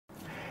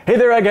Hey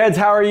there, eggheads,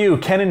 how are you?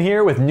 Kenan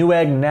here with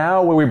Newegg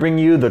Now, where we bring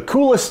you the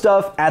coolest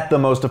stuff at the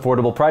most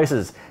affordable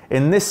prices.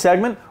 In this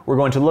segment, we're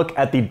going to look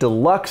at the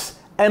Delux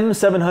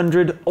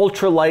M700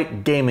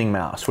 Ultralight gaming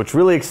mouse, which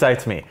really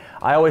excites me.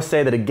 I always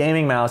say that a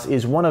gaming mouse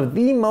is one of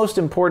the most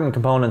important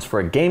components for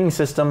a gaming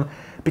system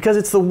because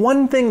it's the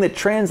one thing that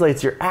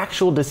translates your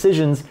actual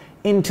decisions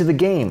into the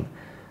game.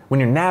 When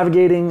you're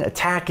navigating,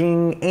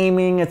 attacking,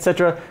 aiming,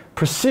 etc.,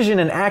 precision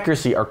and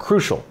accuracy are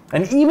crucial.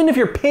 And even if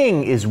your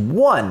ping is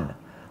 1,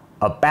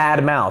 a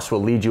bad mouse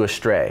will lead you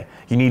astray.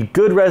 You need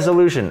good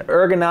resolution,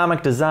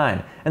 ergonomic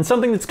design, and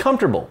something that's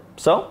comfortable.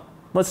 So,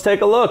 let's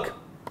take a look.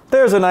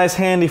 There's a nice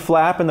handy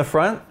flap in the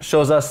front.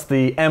 Shows us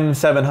the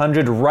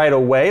M700 right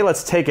away.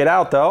 Let's take it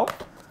out though.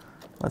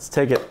 Let's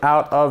take it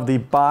out of the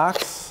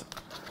box.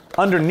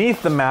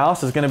 Underneath the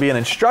mouse is going to be an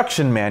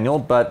instruction manual,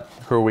 but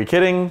who are we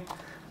kidding?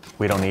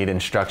 We don't need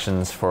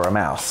instructions for a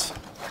mouse.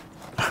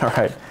 All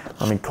right,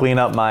 let me clean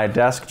up my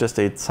desk just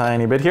a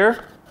tiny bit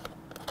here.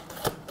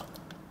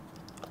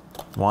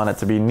 Want it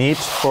to be neat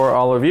for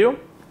all of you.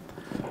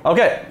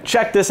 Okay,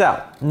 check this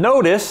out.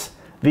 Notice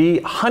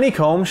the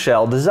honeycomb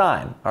shell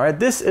design. All right,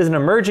 this is an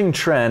emerging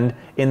trend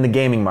in the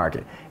gaming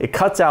market. It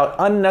cuts out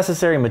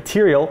unnecessary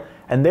material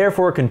and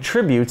therefore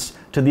contributes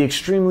to the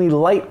extremely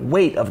light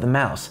weight of the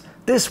mouse.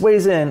 This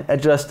weighs in at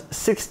just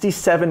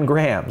 67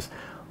 grams.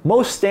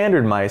 Most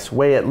standard mice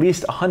weigh at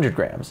least 100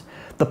 grams.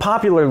 The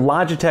popular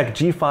Logitech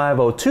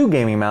G502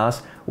 gaming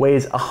mouse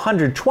weighs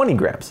 120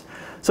 grams.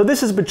 So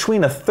this is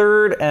between a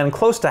third and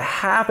close to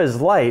half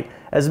as light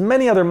as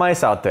many other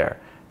mice out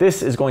there.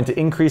 This is going to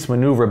increase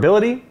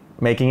maneuverability,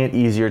 making it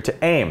easier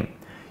to aim.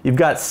 You've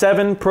got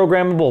 7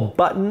 programmable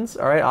buttons,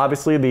 all right,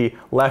 obviously the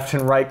left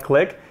and right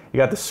click. You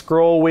got the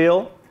scroll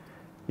wheel.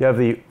 You have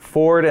the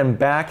forward and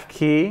back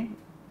key.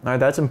 All right,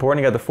 that's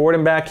important. You got the forward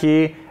and back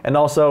key, and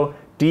also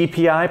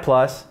DPI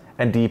plus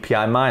and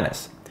DPI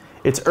minus.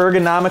 It's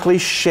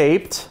ergonomically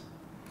shaped.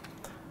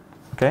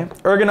 Okay,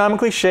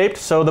 ergonomically shaped,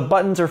 so the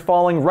buttons are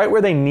falling right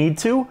where they need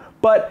to,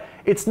 but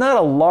it's not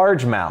a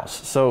large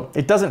mouse, so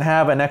it doesn't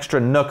have an extra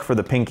nook for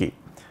the pinky.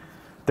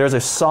 There's a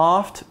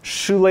soft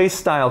shoelace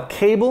style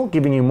cable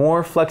giving you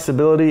more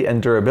flexibility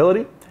and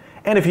durability.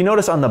 And if you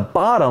notice on the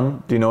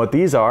bottom, do you know what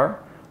these are?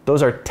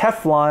 Those are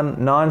Teflon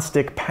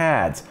non-stick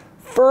pads,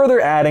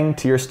 further adding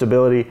to your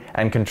stability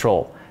and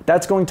control.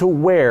 That's going to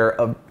wear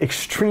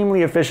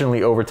extremely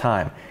efficiently over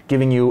time,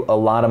 giving you a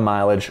lot of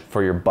mileage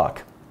for your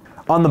buck.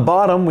 On the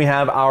bottom, we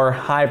have our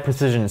high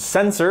precision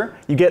sensor.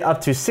 You get up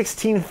to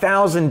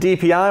 16,000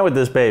 DPI with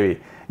this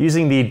baby.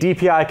 Using the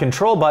DPI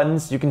control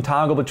buttons, you can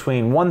toggle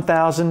between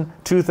 1,000,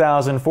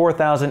 2,000,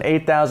 4,000,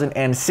 8,000,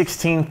 and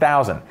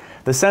 16,000.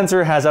 The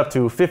sensor has up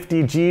to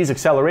 50 G's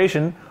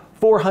acceleration,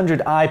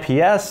 400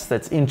 IPS,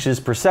 that's inches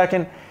per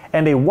second,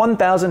 and a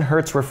 1,000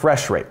 Hertz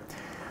refresh rate.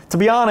 To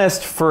be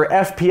honest, for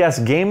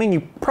FPS gaming,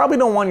 you probably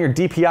don't want your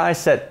DPI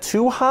set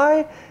too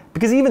high,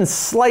 because even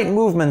slight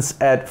movements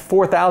at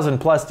 4,000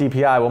 plus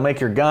DPI will make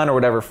your gun or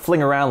whatever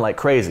fling around like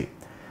crazy.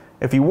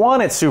 If you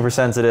want it super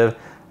sensitive,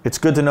 it's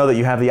good to know that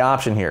you have the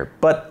option here.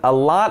 But a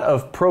lot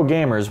of pro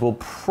gamers will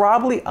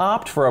probably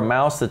opt for a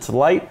mouse that's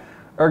light,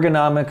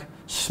 ergonomic,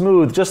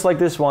 smooth, just like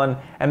this one,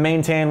 and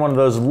maintain one of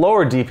those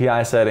lower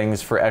DPI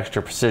settings for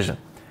extra precision.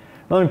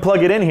 Let me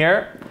plug it in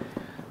here.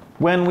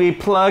 When we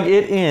plug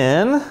it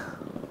in,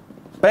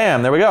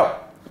 bam, there we go.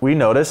 We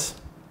notice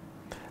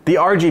the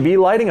RGB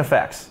lighting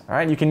effects. All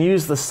right, you can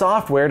use the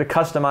software to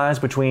customize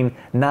between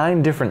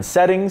 9 different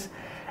settings,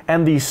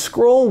 and the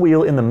scroll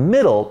wheel in the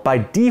middle by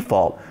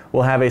default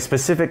will have a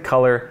specific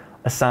color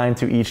assigned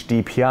to each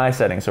DPI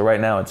setting. So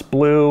right now it's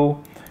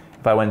blue.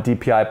 If I went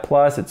DPI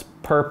plus, it's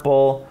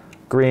purple,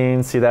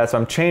 green. See that? So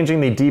I'm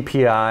changing the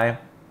DPI,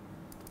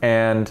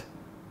 and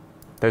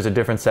there's a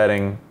different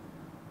setting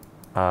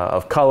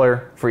of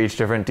color for each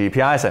different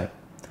DPI setting.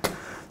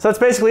 So that's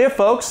basically it,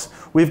 folks.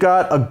 We've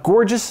got a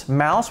gorgeous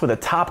mouse with a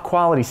top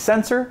quality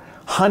sensor,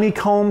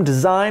 honeycomb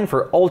design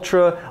for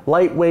ultra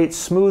lightweight,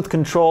 smooth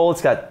control.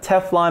 It's got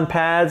Teflon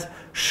pads,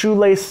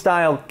 shoelace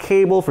style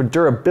cable for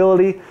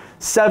durability,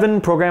 7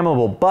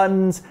 programmable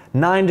buttons,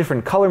 9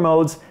 different color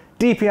modes,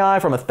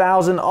 DPI from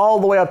 1,000 all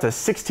the way up to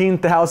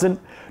 16,000.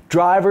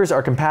 Drivers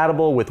are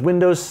compatible with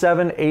Windows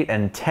 7, 8,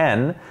 and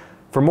 10.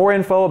 For more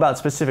info about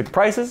specific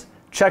prices,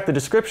 check the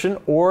description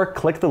or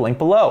click the link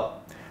below.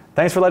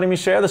 Thanks for letting me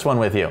share this one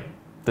with you.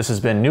 This has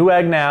been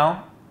Newegg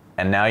Now,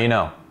 and now you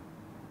know.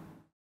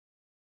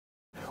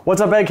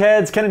 What's up,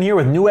 eggheads? Kenan here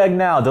with Newegg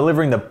Now,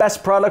 delivering the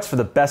best products for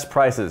the best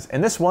prices.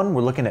 In this one,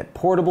 we're looking at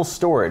portable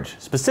storage,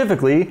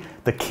 specifically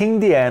the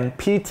KingDian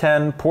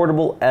P10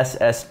 Portable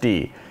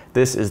SSD.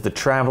 This is the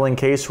traveling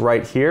case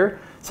right here.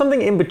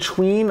 Something in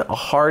between a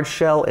hard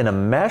shell and a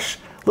mesh.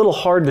 A little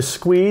hard to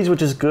squeeze,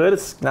 which is good.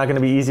 It's not going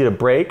to be easy to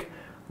break.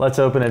 Let's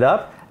open it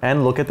up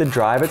and look at the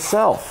drive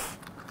itself.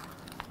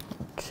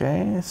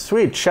 Okay,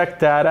 sweet. Check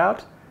that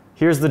out.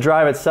 Here's the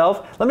drive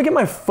itself. Let me get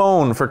my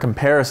phone for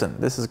comparison.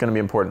 This is going to be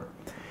important.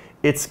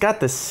 It's got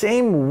the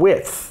same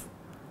width,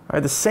 all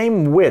right, the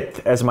same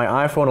width as my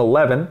iPhone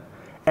 11,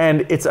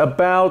 and it's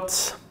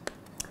about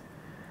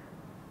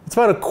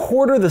a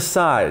quarter the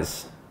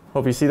size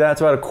Hope you see that.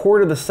 It's about a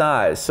quarter the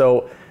size.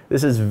 So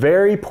this is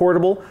very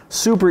portable,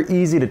 super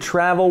easy to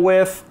travel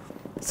with.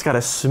 It's got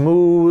a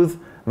smooth,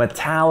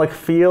 metallic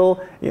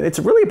feel. It's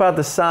really about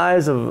the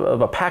size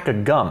of a pack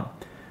of gum.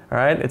 All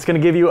right, it's going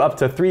to give you up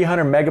to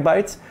 300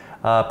 megabytes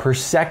per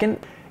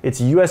second. It's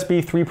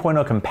USB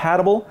 3.0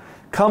 compatible.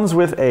 Comes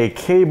with a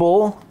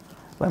cable.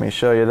 Let me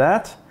show you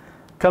that.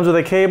 Comes with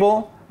a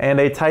cable and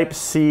a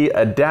Type-C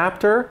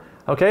adapter.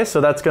 Okay, so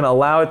that's going to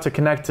allow it to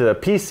connect to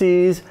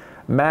PCs,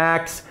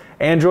 Macs,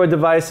 Android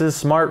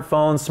devices,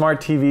 smartphones,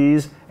 smart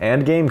TVs,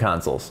 and game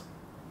consoles.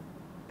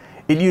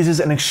 It uses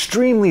an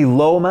extremely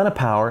low amount of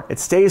power, it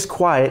stays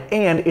quiet,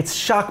 and it's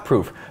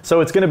shockproof, so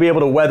it's going to be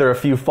able to weather a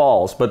few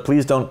falls, but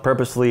please don't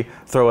purposely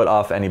throw it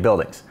off any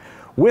buildings.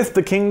 With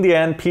the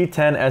KingDian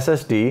P10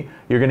 SSD,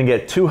 you're going to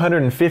get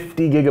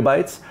 250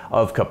 gigabytes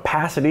of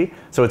capacity,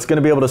 so it's going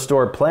to be able to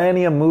store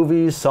plenty of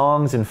movies,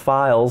 songs, and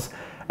files,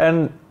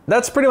 and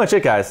that's pretty much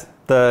it, guys.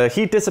 The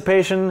heat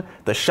dissipation,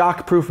 the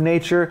shockproof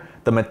nature,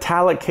 the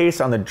metallic case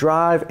on the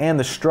drive, and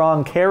the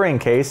strong carrying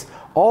case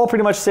all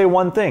pretty much say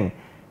one thing.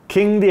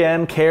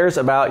 KingDian cares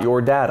about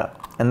your data,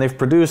 and they've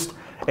produced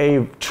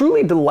a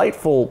truly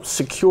delightful,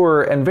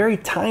 secure, and very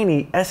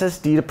tiny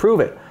SSD to prove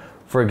it.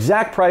 For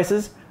exact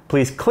prices,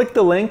 please click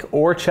the link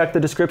or check the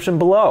description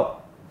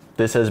below.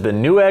 This has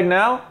been Newegg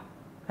Now,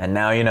 and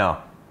now you know.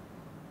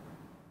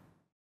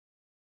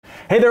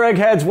 Hey there,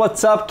 eggheads,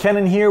 what's up?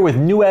 Kenan here with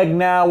Newegg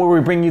Now, where we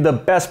bring you the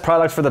best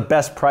products for the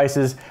best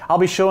prices. I'll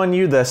be showing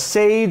you the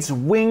Sage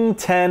Wing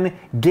 10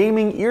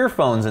 gaming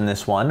earphones in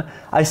this one.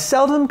 I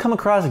seldom come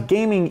across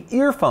gaming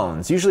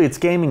earphones. Usually it's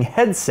gaming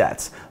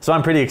headsets, so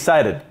I'm pretty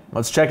excited.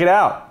 Let's check it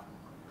out.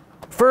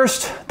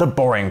 First, the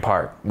boring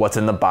part, what's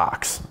in the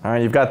box. All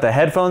right, you've got the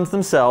headphones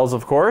themselves,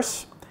 of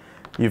course.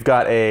 You've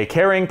got a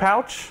carrying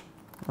pouch.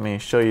 Let me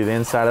show you the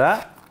inside of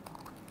that.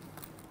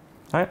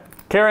 All right,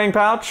 carrying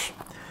pouch.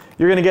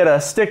 You're going to get a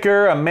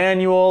sticker, a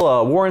manual,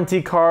 a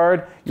warranty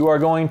card. You are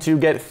going to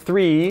get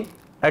 3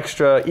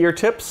 extra ear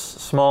tips,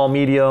 small,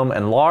 medium,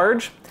 and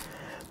large.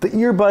 The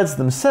earbuds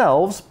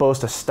themselves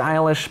boast a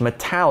stylish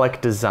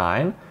metallic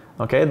design.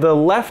 Okay, the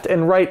left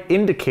and right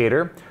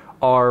indicator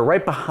are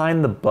right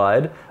behind the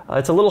bud.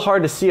 It's a little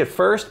hard to see at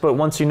first, but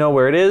once you know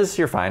where it is,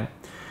 you're fine.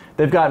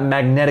 They've got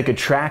magnetic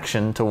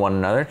attraction to one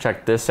another.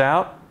 Check this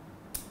out.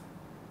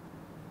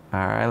 All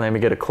right, let me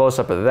get a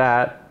close-up of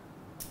that.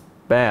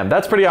 Bam,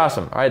 that's pretty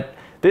awesome. All right,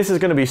 this is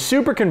going to be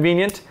super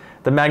convenient.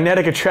 The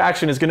magnetic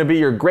attraction is going to be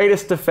your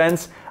greatest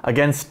defense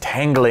against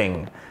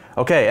tangling.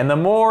 Okay, and the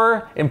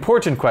more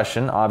important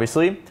question,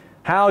 obviously,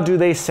 how do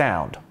they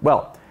sound?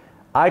 Well,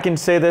 I can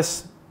say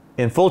this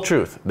in full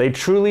truth. They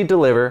truly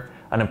deliver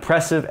an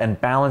impressive and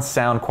balanced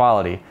sound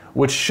quality,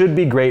 which should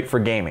be great for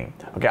gaming.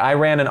 Okay, I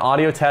ran an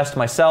audio test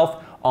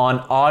myself on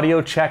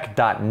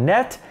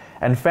audiocheck.net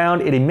and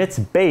found it emits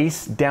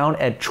bass down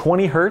at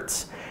 20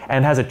 hertz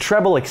and has a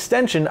treble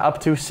extension up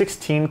to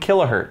 16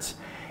 kilohertz.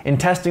 In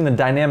testing the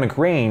dynamic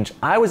range,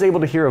 I was able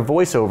to hear a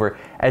voiceover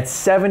at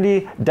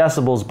 70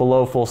 decibels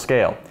below full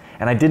scale,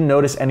 and I didn't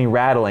notice any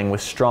rattling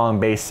with strong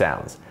bass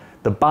sounds.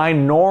 The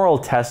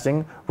binaural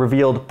testing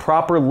revealed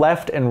proper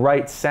left and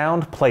right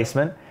sound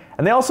placement,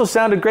 and they also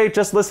sounded great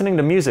just listening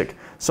to music.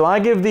 So I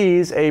give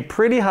these a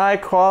pretty high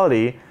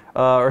quality,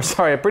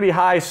 a pretty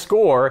high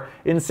score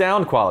in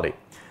sound quality.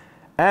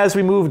 As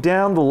we move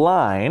down the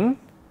line,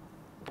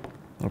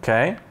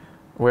 okay,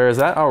 where is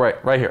that? Oh,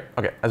 right here.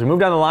 Okay, as we move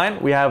down the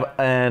line, we have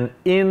an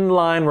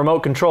inline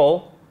remote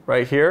control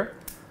right here.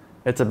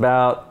 It's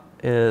about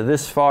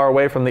this far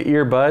away from the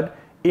earbud.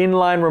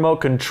 Inline remote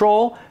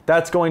control,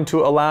 that's going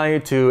to allow you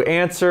to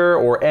answer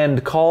or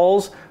end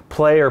calls,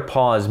 play or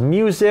pause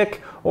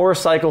music, or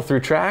cycle through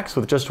tracks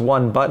with just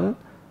one button.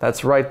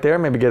 That's right there,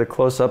 maybe get a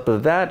close-up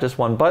of that, just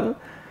one button.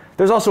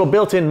 There's also a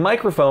built-in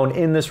microphone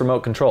in this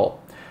remote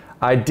control.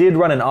 I did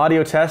run an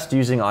audio test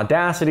using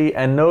Audacity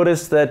and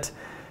noticed that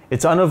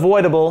it's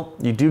unavoidable.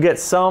 You do get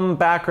some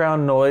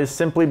background noise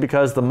simply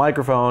because the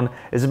microphone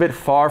is a bit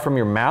far from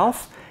your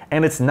mouth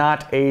and it's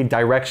not a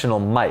directional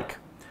mic.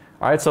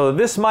 All right, so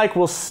this mic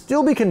will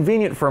still be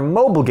convenient for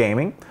mobile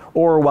gaming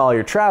or while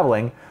you're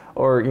traveling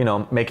or, you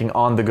know, making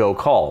on-the-go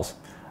calls.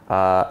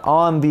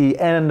 On the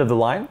end of the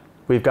line,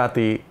 we've got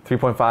the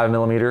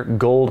 3.5mm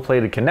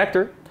gold-plated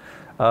connector.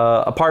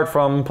 Apart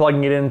from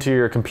plugging it into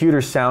your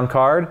computer's sound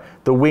card,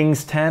 the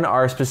Wings 10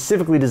 are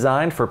specifically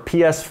designed for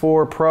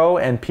PS4 Pro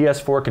and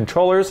PS4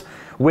 controllers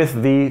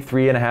with the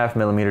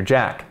 3.5mm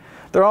jack.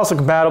 They're also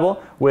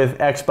compatible with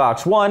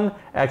Xbox One,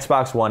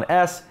 Xbox One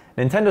S,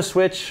 Nintendo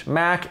Switch,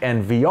 Mac,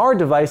 and VR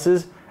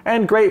devices,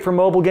 and great for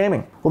mobile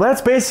gaming. Well,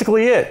 that's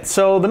basically it.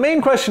 So the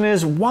main question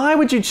is, why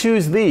would you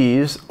choose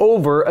these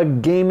over a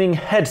gaming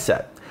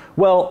headset?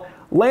 Well,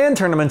 LAN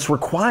tournaments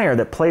require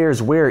that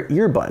players wear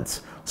earbuds.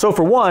 So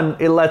for one,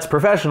 it lets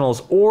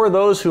professionals or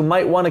those who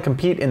might want to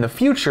compete in the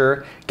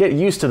future get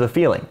used to the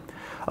feeling.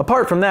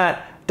 Apart from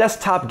that,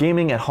 desktop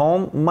gaming at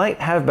home might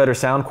have better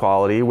sound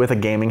quality with a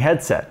gaming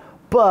headset.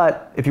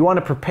 But if you want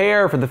to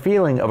prepare for the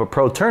feeling of a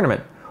pro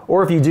tournament,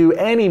 or if you do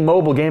any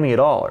mobile gaming at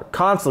all, or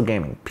console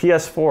gaming,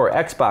 PS4,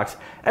 Xbox,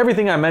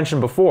 everything I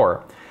mentioned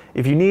before,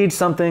 if you need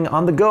something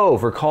on the go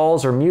for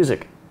calls or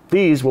music,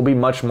 these will be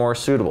much more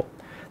suitable.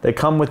 They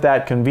come with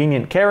that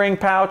convenient carrying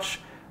pouch,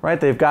 right?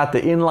 They've got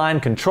the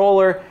inline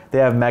controller, they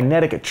have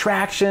magnetic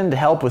attraction to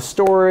help with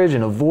storage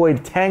and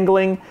avoid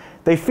tangling.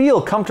 They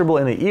feel comfortable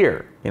in the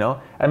ear,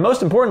 and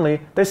most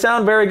importantly, they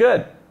sound very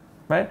good,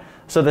 right?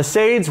 So the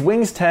Sage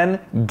Wings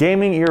 10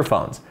 gaming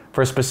earphones.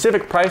 For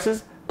specific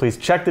prices, please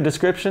check the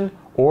description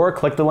or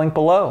click the link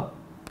below.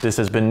 This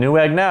has been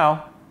Newegg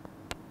Now,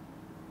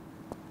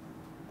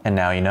 and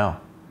now you know.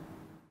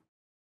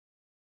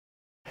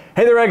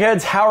 Hey there,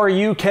 Eggheads, how are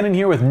you? Kenan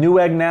here with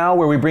Newegg Now,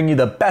 where we bring you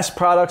the best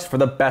products for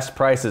the best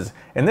prices.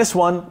 In this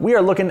one, we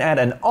are looking at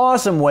an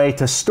awesome way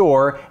to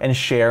store and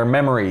share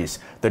memories.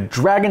 The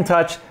Dragon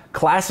Touch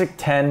Classic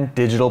 10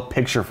 digital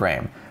picture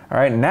frame. All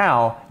right,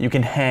 now you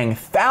can hang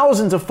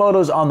thousands of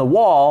photos on the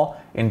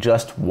wall in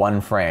just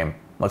one frame.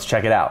 Let's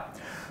check it out.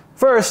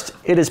 First,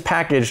 it is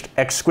packaged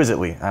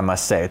exquisitely, I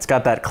must say. It's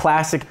got that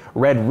classic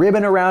red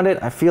ribbon around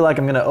it. I feel like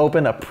I'm gonna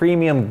open a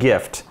premium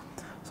gift.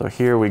 So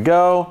here we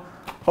go.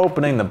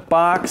 Opening the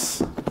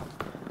box,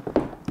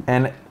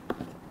 and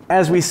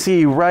as we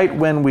see right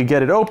when we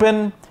get it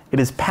open, it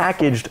is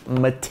packaged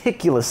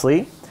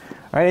meticulously.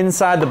 All right,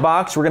 inside the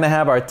box, we're going to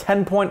have our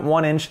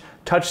 10.1-inch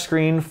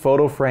touchscreen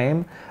photo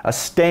frame, a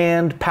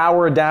stand,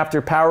 power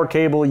adapter, power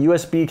cable,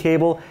 USB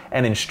cable,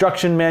 and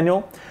instruction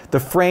manual. The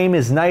frame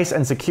is nice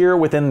and secure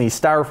within the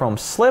styrofoam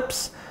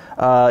slips.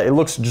 It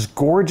looks just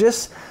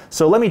gorgeous.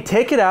 So let me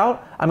take it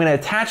out. I'm going to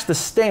attach the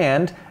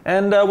stand,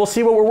 and we'll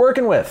see what we're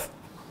working with.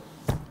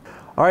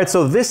 All right,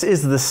 so this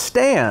is the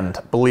stand,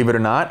 believe it or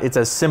not. It's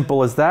as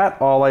simple as that.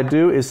 All I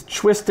do is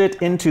twist it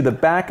into the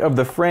back of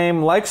the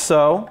frame like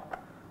so.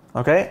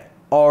 Okay,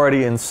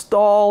 already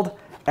installed.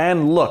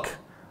 And look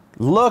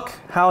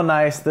how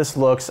nice this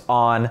looks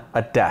on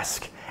a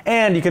desk.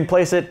 And you can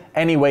place it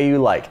any way you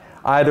like,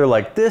 either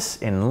like this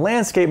in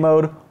landscape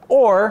mode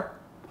or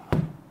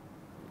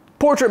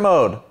portrait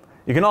mode.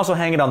 You can also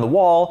hang it on the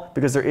wall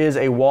because there is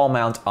a wall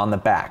mount on the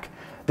back.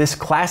 This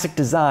classic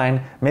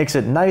design makes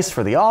it nice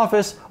for the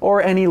office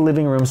or any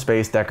living room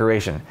space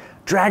decoration.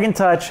 Dragon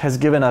Touch has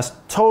given us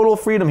total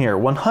freedom here,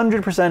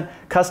 100%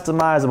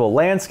 customizable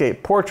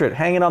landscape, portrait,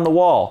 hanging on the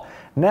wall.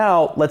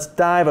 Now let's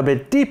dive a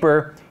bit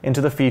deeper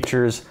into the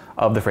features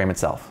of the frame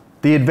itself.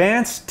 The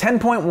advanced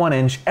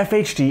 10.1-inch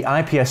FHD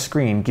IPS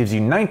screen gives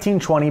you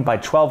 1920 by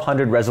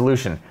 1200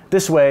 resolution.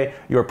 This way,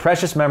 your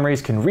precious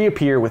memories can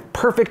reappear with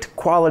perfect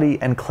quality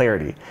and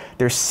clarity.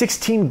 There's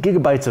 16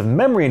 gigabytes of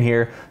memory in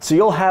here, so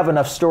you'll have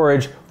enough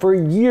storage for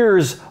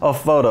years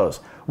of photos.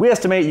 We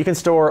estimate you can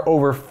store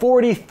over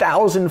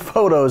 40,000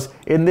 photos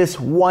in this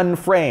one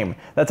frame.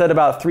 That's at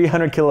about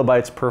 300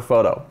 kilobytes per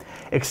photo.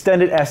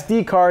 Extended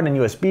SD card and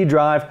USB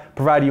drive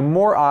provide you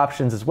more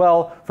options as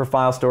well for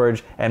file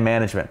storage and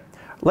management.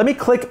 Let me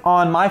click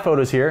on my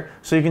photos here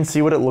so you can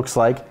see what it looks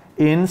like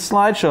in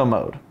slideshow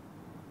mode.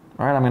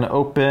 All right, I'm gonna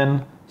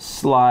open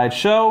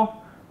slideshow.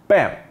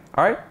 Bam.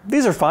 All right,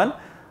 these are fun.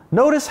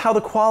 Notice how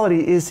the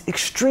quality is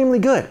extremely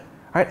good.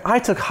 All right, I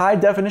took high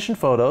definition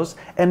photos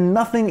and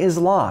nothing is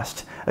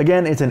lost.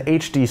 Again, it's an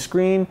HD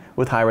screen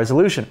with high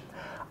resolution.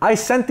 I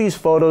sent these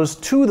photos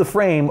to the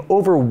frame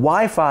over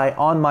Wi-Fi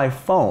on my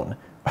phone.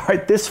 All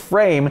right, this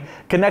frame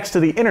connects to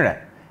the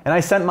internet, and I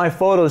sent my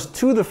photos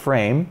to the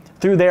frame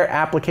through their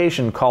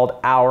application called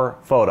Our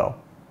Photo.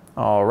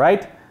 All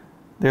right,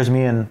 there's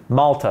me in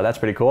Malta. That's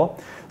pretty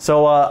cool.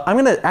 So I'm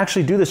gonna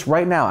actually do this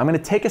right now. I'm gonna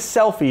take a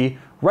selfie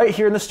right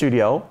here in the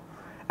studio,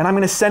 and I'm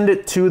gonna send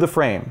it to the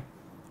frame.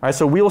 All right,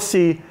 so we'll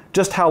see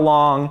just how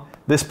long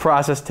this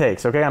process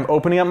takes. Okay, I'm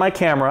opening up my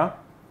camera.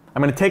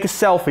 I'm gonna take a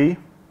selfie.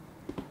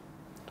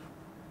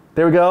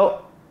 There we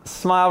go.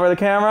 Smile for the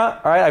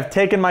camera. All right, I've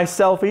taken my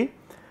selfie.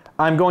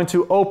 I'm going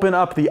to open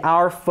up the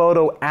Our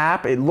Photo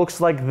app. It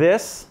looks like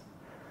this.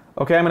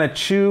 Okay, I'm gonna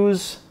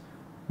choose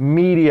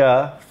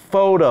media,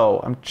 photo.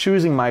 I'm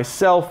choosing my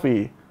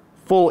selfie.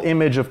 Full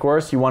image, of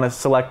course. You wanna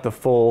select the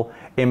full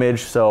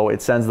image so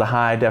it sends the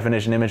high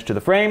definition image to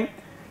the frame.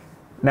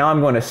 Now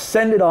I'm going to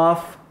send it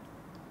off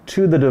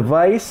to the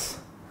device.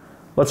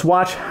 Let's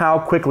watch how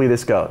quickly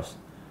this goes.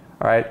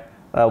 All right,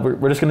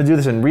 we're just gonna do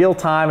this in real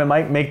time. It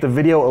might make the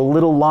video a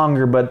little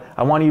longer, but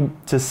I want you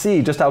to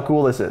see just how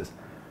cool this is.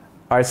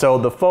 All right, so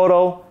the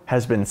photo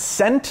has been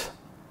sent.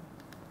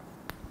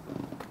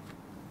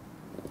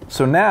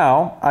 So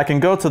now I can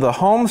go to the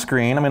home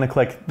screen. I'm gonna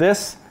click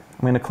this.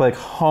 I'm gonna click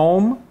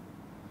home.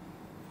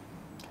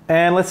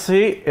 And let's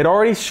see, it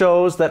already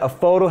shows that a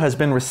photo has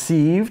been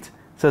received.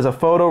 It says a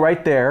photo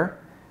right there.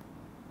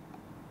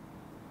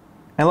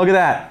 And look at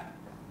that.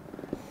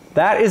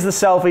 That is the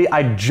selfie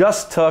I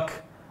just took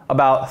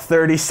about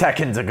 30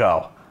 seconds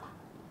ago.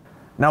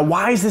 Now,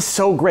 why is this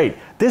so great?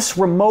 This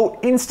remote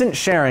instant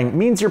sharing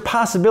means your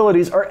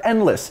possibilities are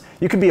endless.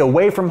 You could be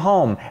away from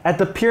home at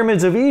the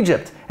pyramids of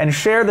Egypt and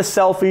share the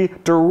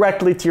selfie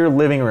directly to your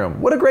living room.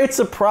 What a great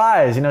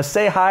surprise. You know,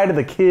 say hi to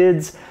the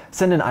kids,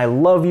 send an I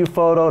love you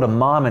photo to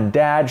mom and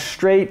dad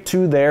straight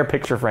to their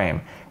picture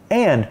frame.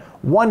 And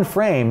one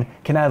frame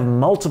can have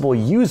multiple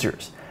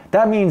users.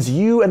 That means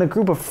you and a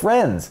group of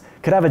friends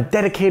could have a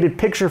dedicated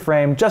picture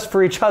frame just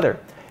for each other.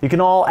 You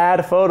can all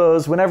add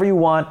photos whenever you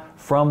want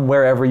from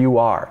wherever you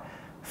are.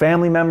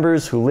 Family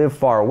members who live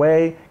far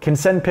away can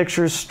send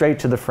pictures straight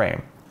to the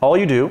frame. All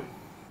you do,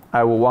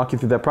 I will walk you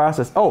through that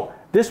process. Oh,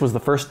 this was the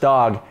first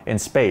dog in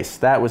space.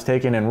 That was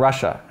taken in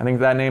Russia. I think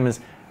that name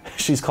is,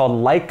 she's called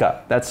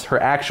Laika. That's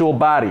her actual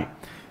body.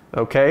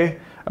 Okay?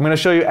 I'm going to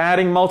show you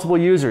adding multiple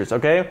users.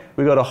 Okay?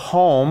 We go to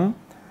Home,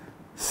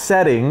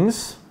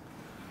 Settings,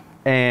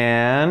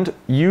 and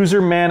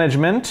User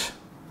Management.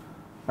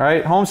 All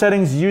right, Home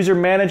Settings, User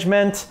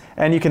Management,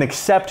 and you can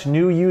accept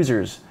new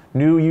users.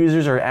 New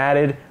users are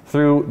added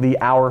through the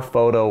Our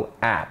Photo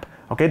app.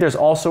 Okay, there's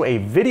also a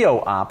video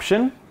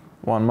option.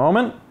 One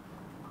moment.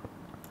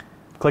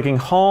 Clicking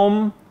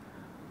Home,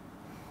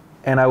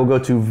 and I will go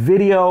to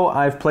Video.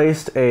 I've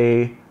placed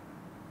a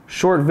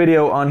short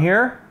video on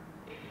here.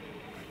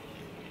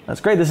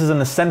 That's great. This is in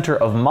the center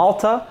of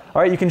Malta.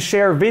 All right, you can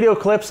share video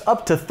clips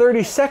up to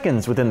 30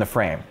 seconds within the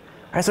frame.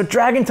 All right, so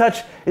Drag and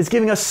Touch is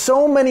giving us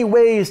so many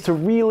ways to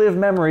relive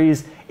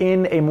memories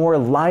in a more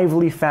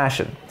lively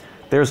fashion.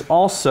 There's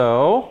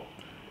so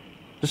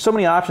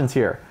many options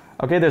here.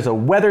 Okay, there's a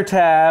weather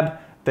tab,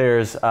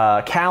 there's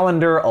a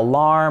calendar,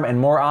 alarm, and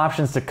more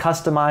options to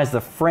customize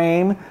the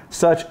frame,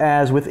 such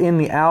as within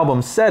the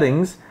album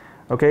settings.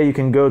 Okay, you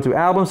can go to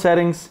album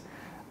settings.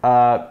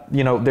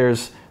 You know,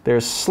 there's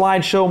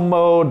slideshow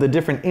mode, the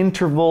different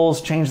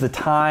intervals, change the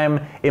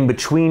time in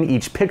between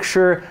each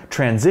picture,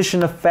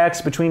 transition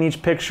effects between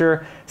each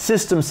picture,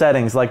 system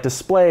settings like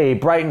display,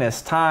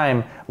 brightness,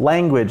 time,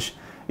 language.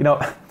 You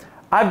know,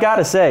 I've got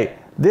to say,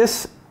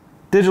 this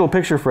digital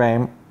picture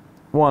frame,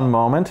 one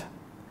moment,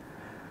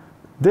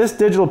 this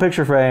digital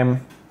picture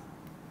frame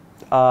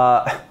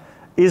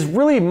is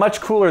really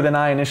much cooler than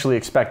I initially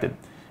expected.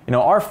 You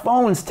know, our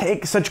phones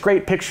take such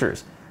great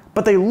pictures,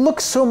 but they look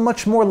so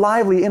much more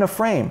lively in a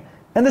frame.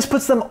 And this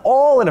puts them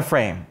all in a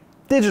frame.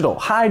 Digital,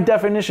 high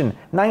definition,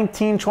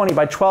 1920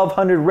 by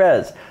 1200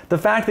 res. The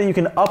fact that you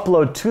can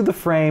upload to the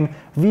frame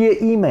via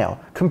email,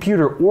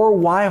 computer, or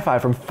Wi-Fi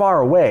from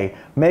far away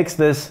makes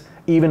this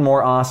even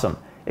more awesome.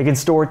 It can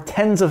store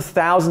tens of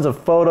thousands of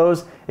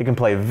photos, it can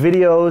play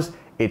videos,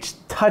 it's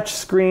touch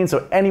screen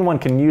so anyone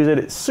can use it.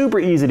 It's super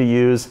easy to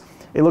use.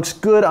 It looks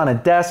good on a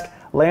desk,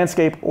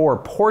 landscape, or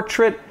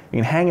portrait. You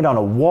can hang it on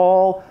a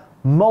wall.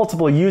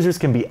 Multiple users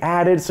can be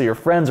added so your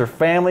friends or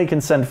family can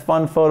send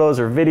fun photos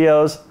or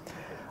videos.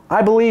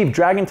 I believe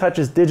Drag and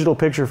Touch's digital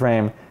picture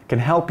frame can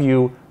help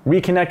you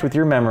reconnect with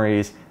your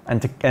memories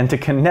and to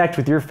connect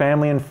with your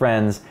family and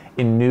friends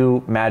in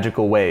new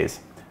magical ways.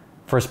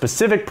 For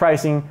specific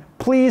pricing,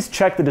 please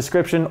check the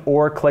description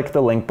or click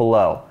the link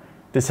below.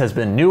 This has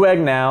been Newegg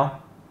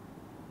Now,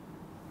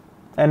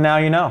 and now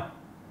you know.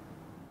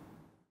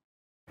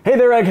 Hey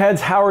there,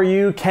 Eggheads, how are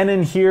you?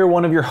 Kenan here,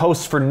 one of your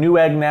hosts for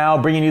Newegg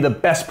Now, bringing you the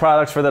best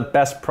products for the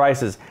best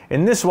prices.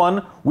 In this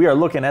one, we are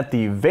looking at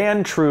the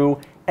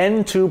Vantrue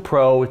N2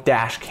 Pro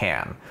dash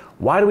cam.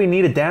 Why do we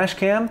need a dash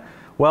cam?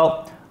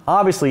 Well,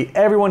 obviously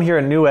everyone here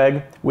at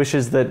Newegg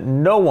wishes that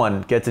no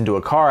one gets into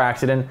a car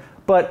accident,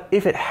 but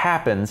if it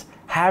happens,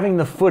 having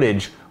the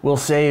footage will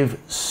save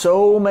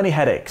so many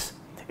headaches.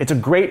 It's a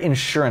great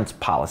insurance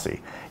policy.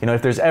 You know,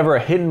 if there's ever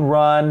a hit and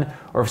run,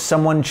 or if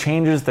someone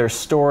changes their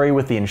story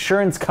with the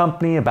insurance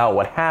company about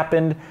what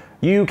happened,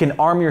 you can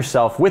arm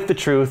yourself with the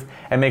truth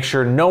and make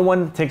sure no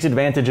one takes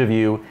advantage of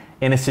you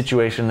in a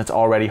situation that's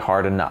already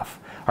hard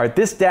enough. All right,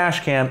 this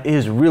dash cam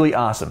is really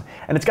awesome,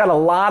 and it's got a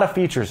lot of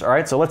features, all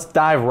right, so let's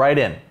dive right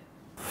in.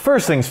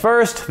 First things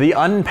first, the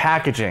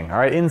unpackaging. All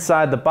right,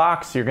 inside the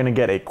box, you're gonna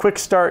get a quick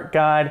start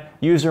guide,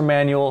 user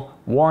manual,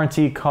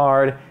 warranty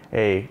card,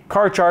 a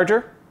car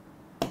charger,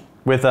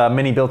 with a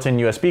mini built-in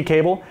USB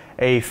cable,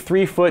 a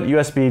 3-foot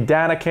USB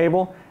data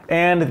cable,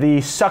 and the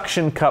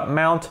suction cup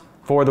mount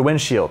for the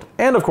windshield.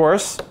 And of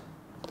course,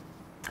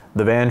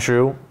 the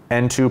Vantrue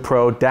N2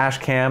 Pro dash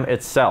cam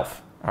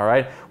itself. All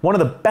right. One of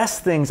the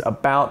best things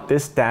about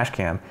this dash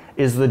cam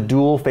is the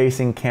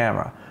dual-facing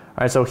camera. All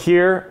right, so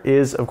here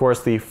is, of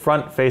course, the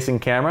front-facing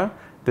camera.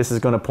 This is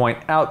going to point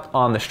out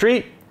on the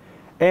street.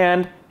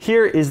 And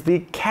here is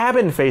the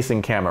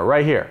cabin-facing camera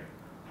right here.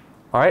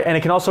 All right, and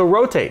it can also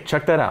rotate.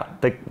 Check that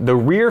out. The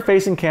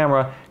rear-facing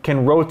camera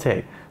can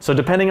rotate. So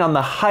depending on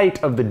the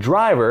height of the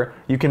driver,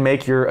 you can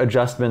make your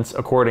adjustments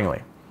accordingly.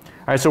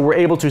 All right, so we're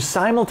able to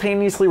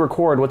simultaneously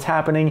record what's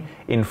happening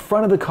in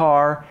front of the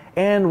car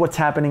and what's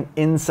happening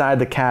inside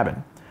the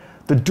cabin.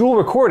 The dual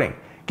recording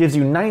gives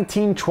you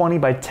 1920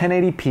 by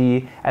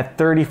 1080p at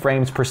 30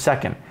 frames per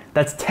second.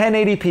 That's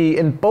 1080p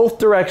in both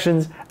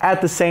directions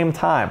at the same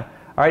time.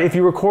 All right, if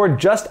you record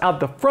just out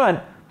the front,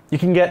 you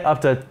can get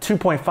up to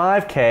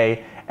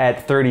 2.5K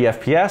at 30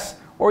 FPS,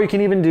 or you can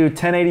even do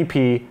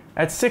 1080p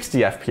at 60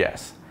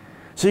 FPS.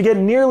 So you get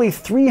nearly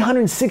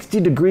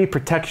 360-degree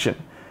protection.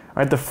 All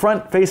right, the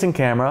front-facing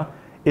camera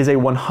is a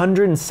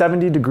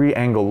 170-degree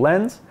angle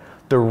lens.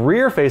 The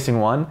rear-facing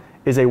one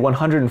is a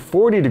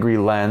 140-degree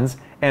lens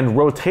and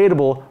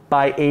rotatable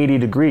by 80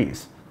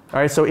 degrees. All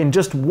right, so in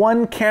just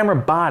one camera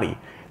body,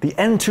 the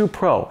N2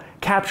 Pro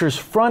captures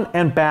front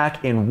and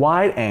back in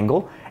wide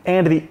angle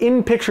And the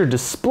in-picture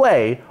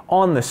display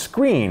on the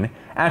screen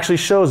actually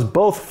shows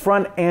both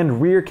front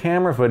and rear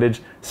camera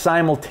footage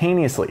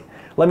simultaneously.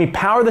 Let me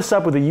power this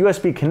up with a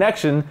USB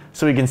connection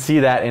so we can see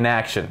that in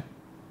action.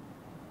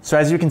 So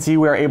as you can see,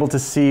 we are able to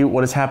see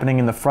what is happening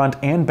in the front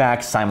and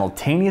back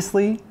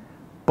simultaneously.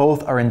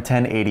 Both are in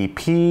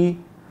 1080p.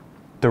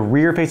 The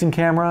rear-facing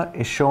camera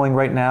is showing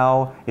right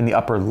now in the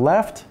upper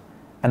left,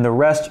 and the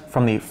rest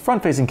from the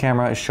front-facing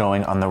camera is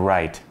showing on the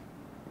right.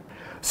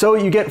 So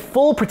you get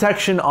full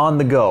protection on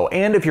the go,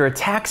 and if you're a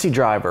taxi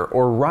driver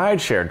or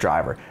rideshare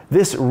driver,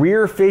 this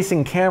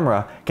rear-facing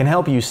camera can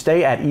help you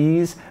stay at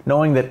ease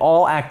knowing that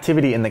all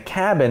activity in the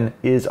cabin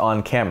is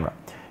on camera.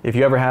 If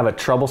you ever have a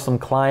troublesome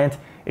client,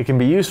 it can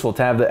be useful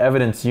to have the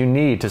evidence you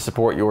need to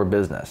support your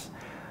business.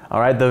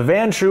 Alright, the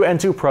Vantrue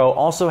N2 Pro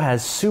also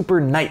has super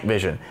night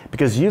vision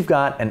because you've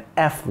got an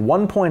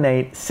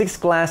f1.8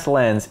 6-glass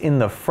lens in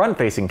the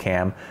front-facing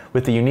cam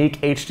with the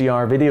unique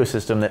HDR video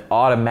system that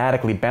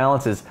automatically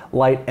balances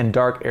light and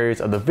dark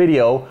areas of the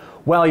video,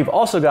 while you've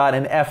also got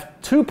an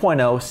f2.0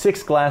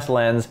 6-glass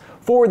lens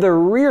for the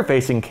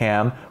rear-facing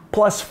cam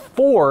plus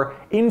 4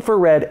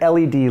 infrared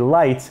LED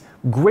lights,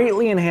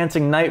 greatly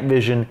enhancing night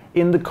vision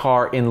in the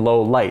car in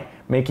low light,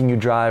 making you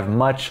drive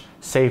much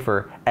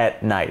safer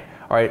at night.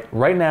 All right,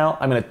 right now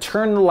I'm gonna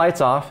turn the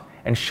lights off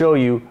and show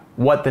you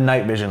what the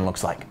night vision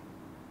looks like.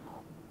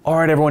 All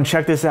right, everyone,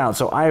 check this out.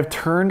 So I have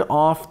turned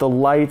off the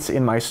lights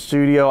in my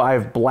studio.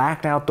 I've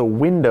blacked out the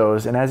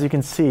windows, and as you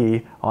can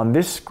see on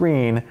this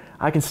screen,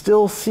 I can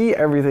still see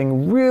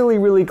everything really,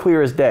 really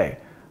clear as day.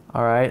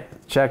 All right,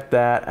 check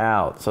that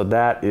out. So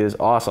that is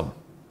awesome.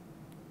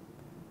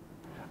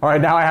 All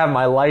right, now I have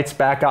my lights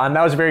back on.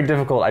 That was very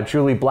difficult. I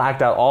truly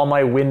blacked out all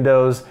my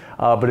windows,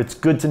 but it's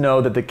good to know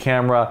that the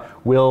camera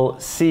will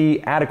see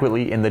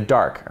adequately in the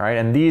dark. All right,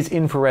 and these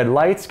infrared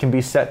lights can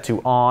be set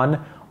to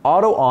on,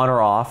 auto on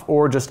or off,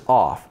 or just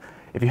off.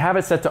 If you have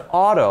it set to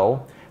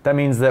auto, that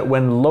means that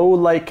when low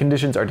light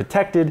conditions are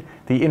detected,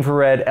 the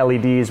infrared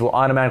LEDs will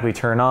automatically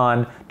turn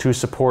on to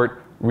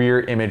support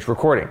rear image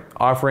recording,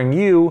 offering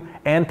you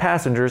and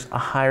passengers a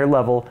higher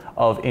level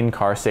of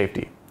in-car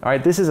safety. All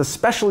right, this is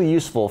especially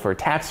useful for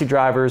taxi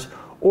drivers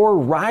or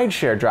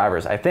rideshare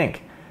drivers, I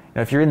think.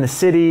 If you're in the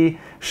city,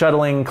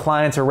 shuttling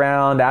clients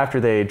around after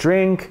they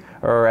drink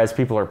or as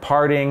people are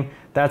partying,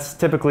 that's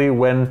typically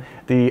when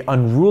the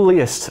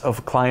unruliest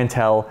of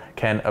clientele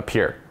can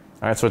appear.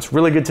 All right, so it's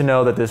really good to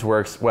know that this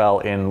works well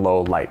in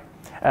low light.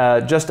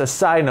 Just a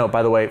side note,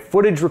 by the way,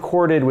 footage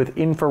recorded with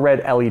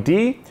infrared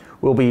LED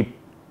will be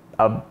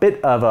a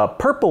bit of a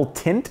purple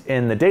tint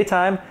in the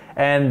daytime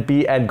and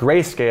be at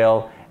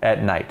grayscale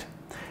at night.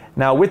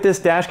 Now with this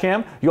dash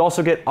cam, you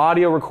also get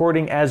audio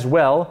recording as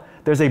well.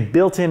 There's a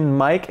built-in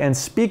mic and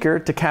speaker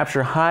to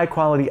capture high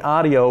quality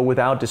audio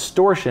without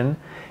distortion.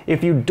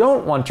 If you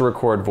don't want to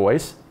record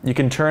voice, you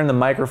can turn the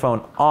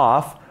microphone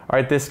off. All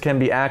right, this can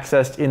be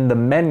accessed in the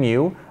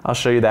menu. I'll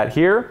show you that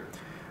here.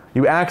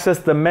 You access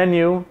the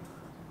menu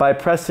by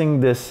pressing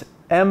this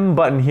M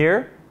button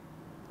here.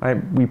 All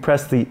right, we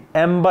press the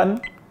M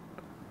button,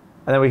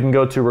 and then we can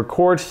go to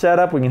record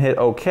setup. We can hit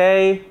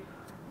OK.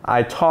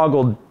 I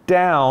toggle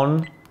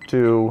down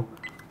to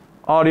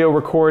audio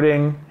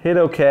recording, hit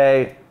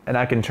OK, and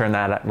I can turn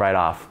that right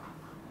off.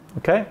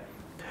 Okay?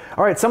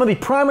 All right, some of the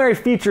primary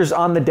features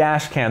on the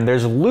dash cam,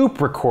 there's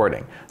loop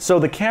recording. So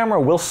the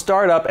camera will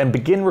start up and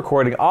begin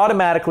recording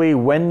automatically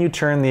when you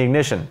turn the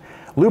ignition.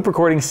 Loop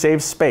recording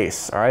saves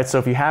space, all right? So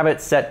if you have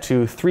it set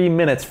to 3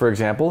 minutes, for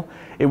example,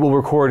 it will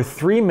record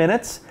 3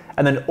 minutes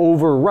and then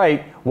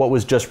overwrite what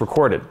was just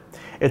recorded.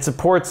 It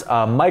supports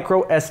a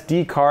micro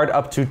SD card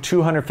up to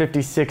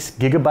 256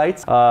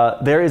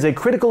 gigabytes. There is a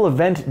critical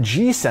event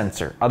G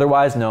sensor,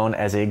 otherwise known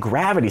as a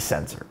gravity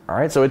sensor. All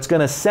right, so it's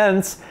going to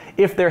sense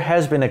if there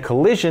has been a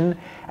collision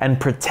and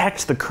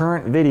protect the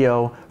current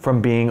video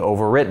from being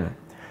overwritten.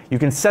 You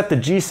can set the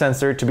G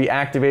sensor to be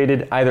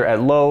activated either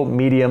at low,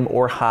 medium,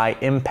 or high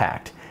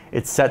impact.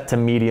 It's set to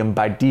medium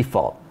by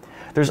default.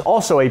 There's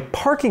also a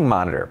parking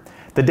monitor.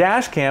 The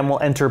dash cam will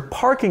enter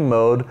parking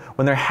mode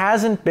when there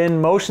hasn't been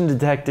motion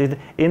detected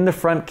in the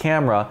front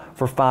camera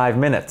for 5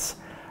 minutes.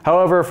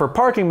 However, for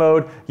parking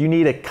mode, you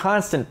need a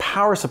constant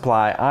power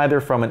supply either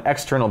from an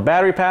external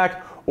battery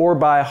pack or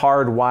by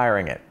hard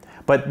wiring it.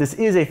 But this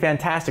is a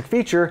fantastic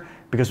feature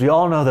because we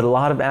all know that a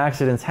lot of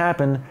accidents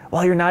happen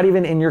while you're not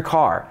even in your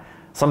car.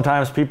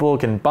 Sometimes people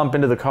can bump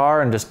into the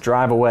car and just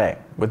drive away.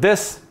 With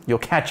this, you'll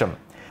catch them.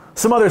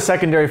 Some other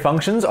secondary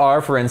functions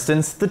are, for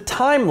instance, the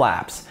time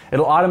lapse.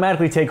 It'll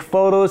automatically take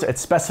photos at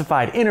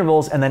specified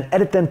intervals and then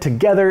edit them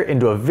together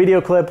into a video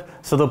clip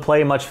so they'll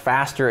play much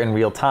faster in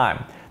real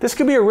time. This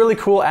could be a really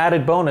cool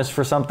added bonus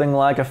for something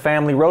like a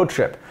family road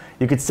trip.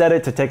 You could set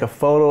it to take a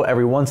photo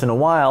every once in a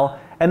while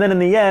and then in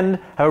the end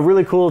have a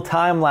really cool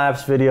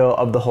time-lapse video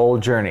of the whole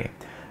journey.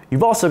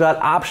 You've also got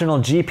optional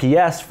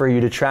GPS for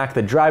you to track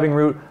the driving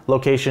route,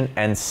 location,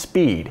 and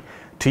speed.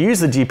 To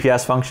use the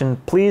GPS function,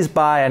 please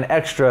buy an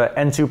extra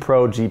N2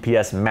 Pro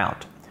GPS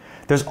mount.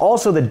 There's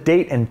also the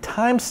date and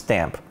time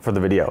stamp for the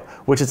video,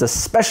 which is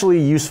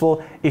especially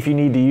useful if you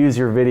need to use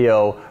your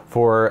video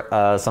for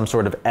some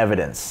sort of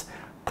evidence.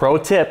 Pro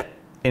tip,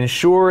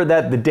 ensure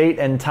that the date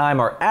and time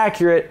are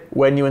accurate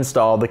when you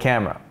install the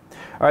camera.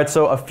 All right,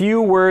 so a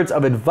few words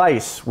of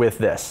advice with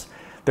this.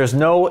 There's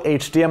no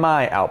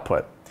HDMI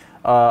output.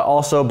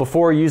 Also,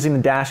 before using the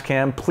dash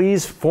cam,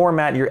 please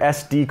format your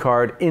SD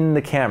card in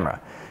the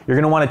camera. You're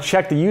going to want to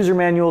check the user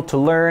manual to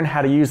learn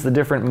how to use the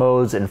different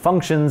modes and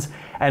functions,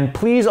 and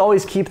please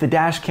always keep the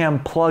dash cam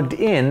plugged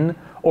in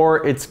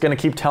or it's going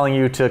to keep telling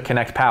you to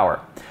connect power.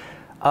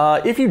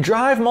 If you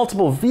drive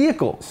multiple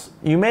vehicles,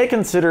 you may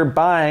consider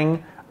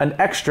buying an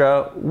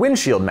extra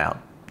windshield mount.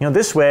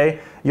 This way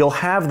you'll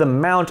have the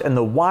mount and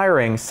the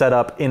wiring set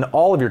up in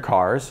all of your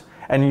cars,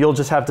 and you'll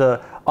just have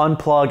to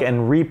unplug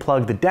and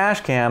replug the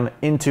dash cam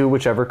into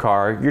whichever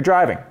car you're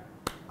driving.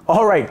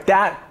 All right,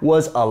 that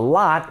was a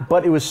lot,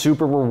 but it was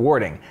super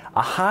rewarding.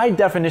 A high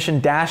definition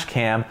dash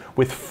cam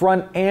with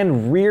front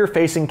and rear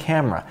facing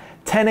camera,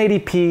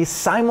 1080p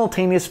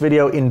simultaneous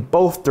video in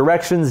both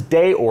directions,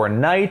 day or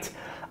night,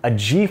 a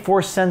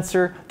G-force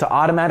sensor to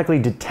automatically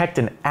detect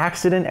an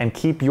accident and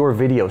keep your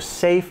video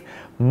safe,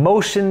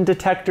 motion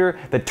detector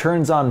that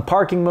turns on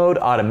parking mode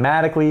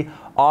automatically,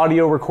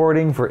 audio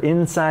recording for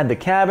inside the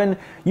cabin,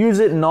 use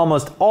it in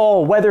almost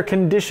all weather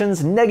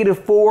conditions,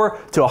 -4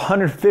 to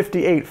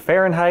 158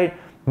 Fahrenheit.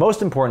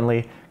 Most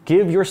importantly,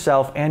 give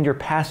yourself and your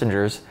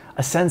passengers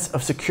a sense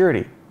of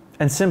security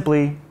and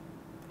simply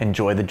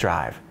enjoy the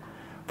drive.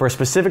 For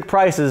specific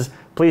prices,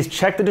 please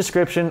check the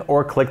description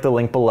or click the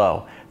link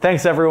below.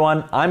 Thanks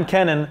everyone, I'm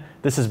Kenan,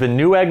 this has been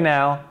Newegg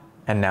Now,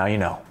 and now you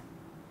know.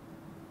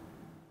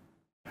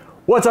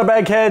 What's up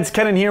eggheads,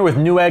 Kenan here with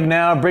Newegg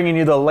Now, bringing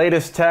you the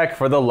latest tech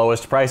for the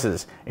lowest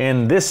prices.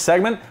 In this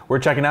segment, we're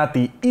checking out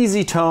the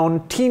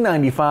Easytone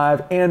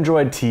T95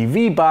 Android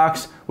TV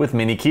Box with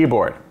mini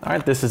keyboard. All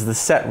right, this is the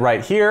set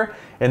right here.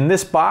 In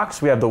this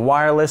box, we have the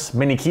wireless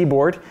mini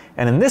keyboard,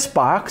 and in this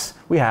box,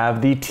 we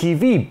have the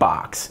TV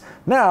box.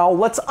 Now,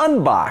 let's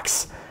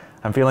unbox.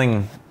 I'm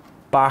feeling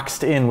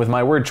boxed in with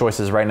my word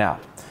choices right now.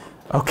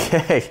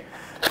 Okay,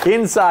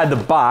 inside the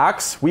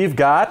box, we've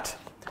got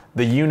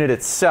the unit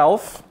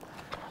itself.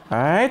 All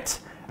right,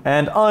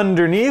 and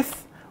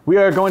underneath, we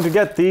are going to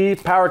get the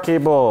power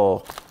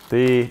cable,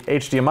 the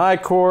HDMI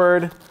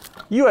cord,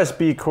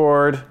 USB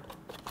cord,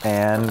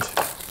 and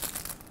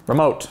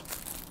remote.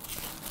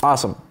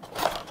 Awesome.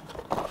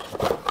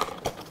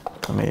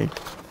 Let me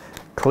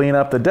clean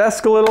up the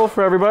desk a little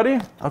for everybody.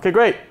 Okay,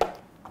 great.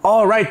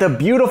 All right, the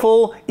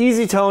beautiful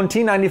Easytone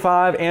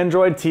T95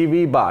 Android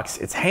TV box.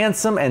 It's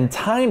handsome and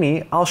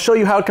tiny. I'll show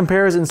you how it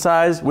compares in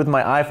size with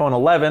my iPhone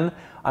 11.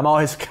 I'm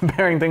always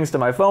comparing things to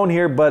my phone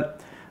here,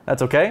 but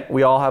that's okay.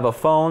 We all have a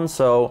phone,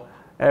 so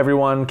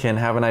everyone can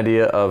have an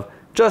idea of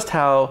just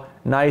how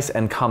nice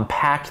and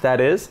compact that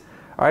is.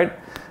 All right,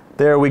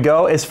 there we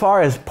go. As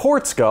far as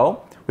ports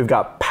go, we've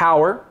got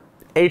power,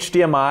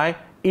 HDMI,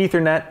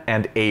 Ethernet,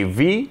 and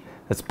AV.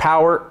 That's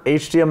power,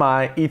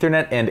 HDMI,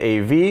 Ethernet, and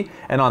AV.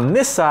 And on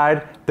this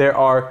side, there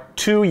are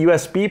 2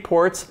 USB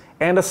ports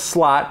and a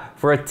slot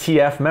for a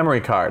TF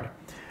memory card.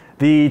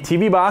 The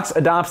TV box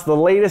adopts the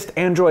latest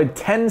Android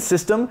 10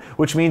 system,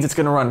 which means it's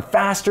going to run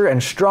faster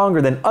and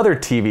stronger than other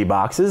TV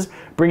boxes,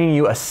 bringing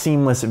you a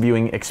seamless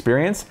viewing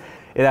experience.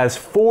 It has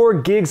 4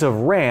 gigs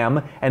of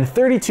RAM and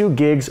 32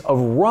 gigs of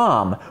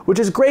ROM, which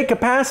is great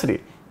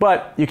capacity,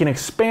 but you can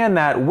expand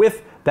that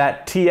with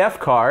that TF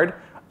card,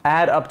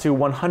 add up to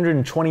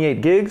 128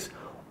 gigs,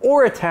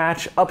 or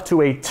attach up to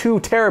a 2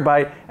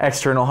 terabyte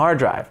external hard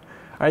drive.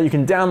 All right, you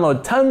can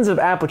download tons of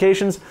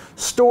applications,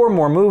 store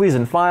more movies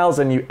and files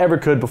than you ever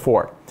could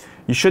before.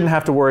 You shouldn't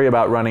have to worry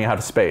about running out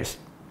of space.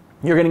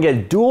 You're going to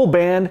get dual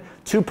band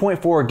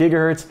 2.4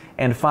 gigahertz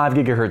and 5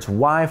 gigahertz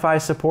Wi-Fi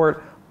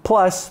support,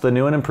 plus the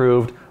new and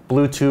improved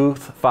Bluetooth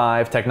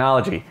 5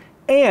 technology.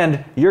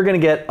 And you're going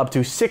to get up to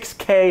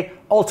 6K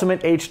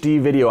Ultimate HD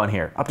video on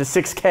here, up to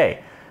 6K.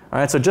 All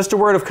right, so just a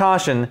word of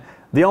caution,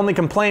 the only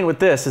complaint with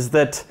this is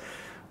that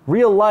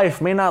real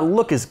life may not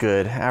look as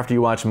good after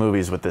you watch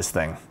movies with this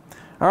thing.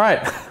 All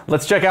right,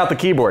 let's check out the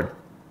keyboard.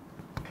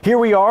 Here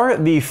we are,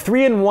 the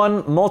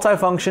 3-in-1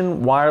 multifunction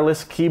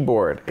wireless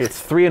keyboard. It's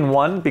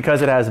 3-in-1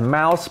 because it has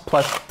mouse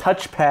plus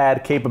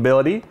touchpad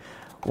capability.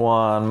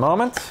 One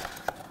moment.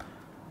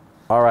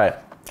 All right,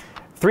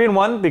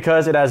 3-in-1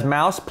 because it has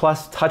mouse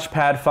plus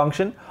touchpad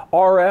function.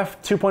 RF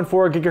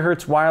 2.4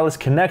 gigahertz wireless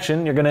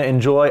connection. You're going to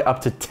enjoy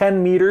up to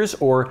 10 meters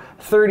or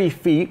 30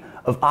 feet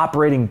of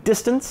operating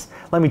distance.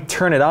 Let me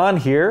turn it on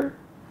here.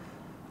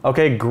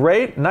 Okay,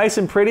 great, nice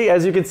and pretty.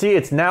 As you can see,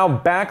 it's now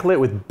backlit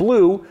with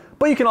blue,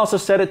 but you can also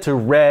set it to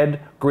red,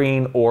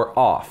 green, or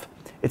off.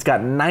 It's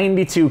got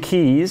 92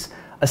 keys,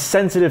 a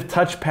sensitive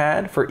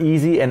touchpad for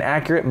easy and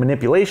accurate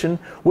manipulation,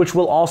 which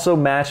will also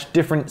match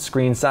different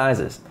screen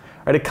sizes.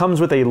 All right, it comes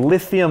with a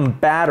lithium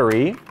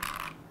battery.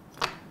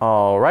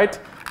 All right.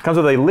 Comes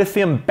with a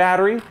lithium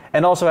battery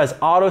and also has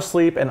auto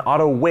sleep and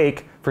auto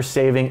wake for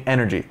saving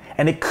energy.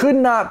 And it could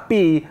not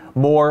be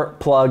more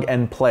plug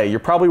and play. You're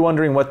probably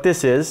wondering what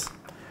this is. All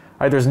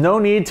right, there's no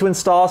need to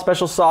install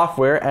special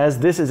software as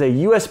this is a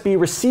USB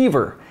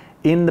receiver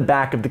in the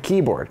back of the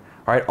keyboard.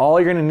 All right, all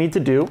you're going to need to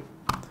do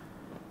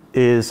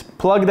is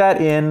plug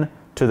that in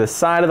to the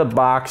side of the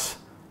box,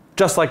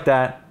 just like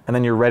that, and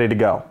then you're ready to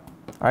go.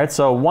 All right,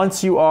 so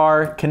once you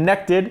are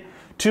connected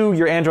to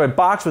your Android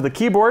box with a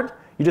keyboard,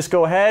 you just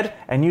go ahead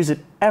and use it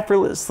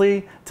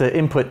effortlessly to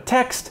input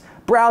text,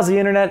 browse the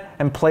internet,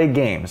 and play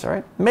games, all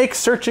right? Make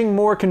searching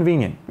more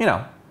convenient. You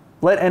know,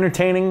 let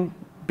entertaining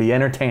be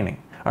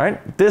entertaining. All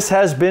right, this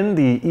has been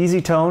the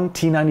Easytone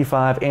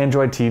T95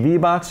 Android TV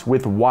box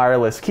with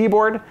wireless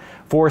keyboard.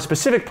 For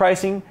specific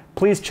pricing,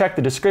 please check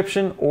the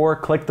description or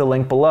click the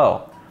link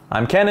below.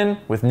 I'm Kenan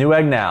with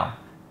Newegg Now,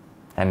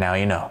 and now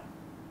you know.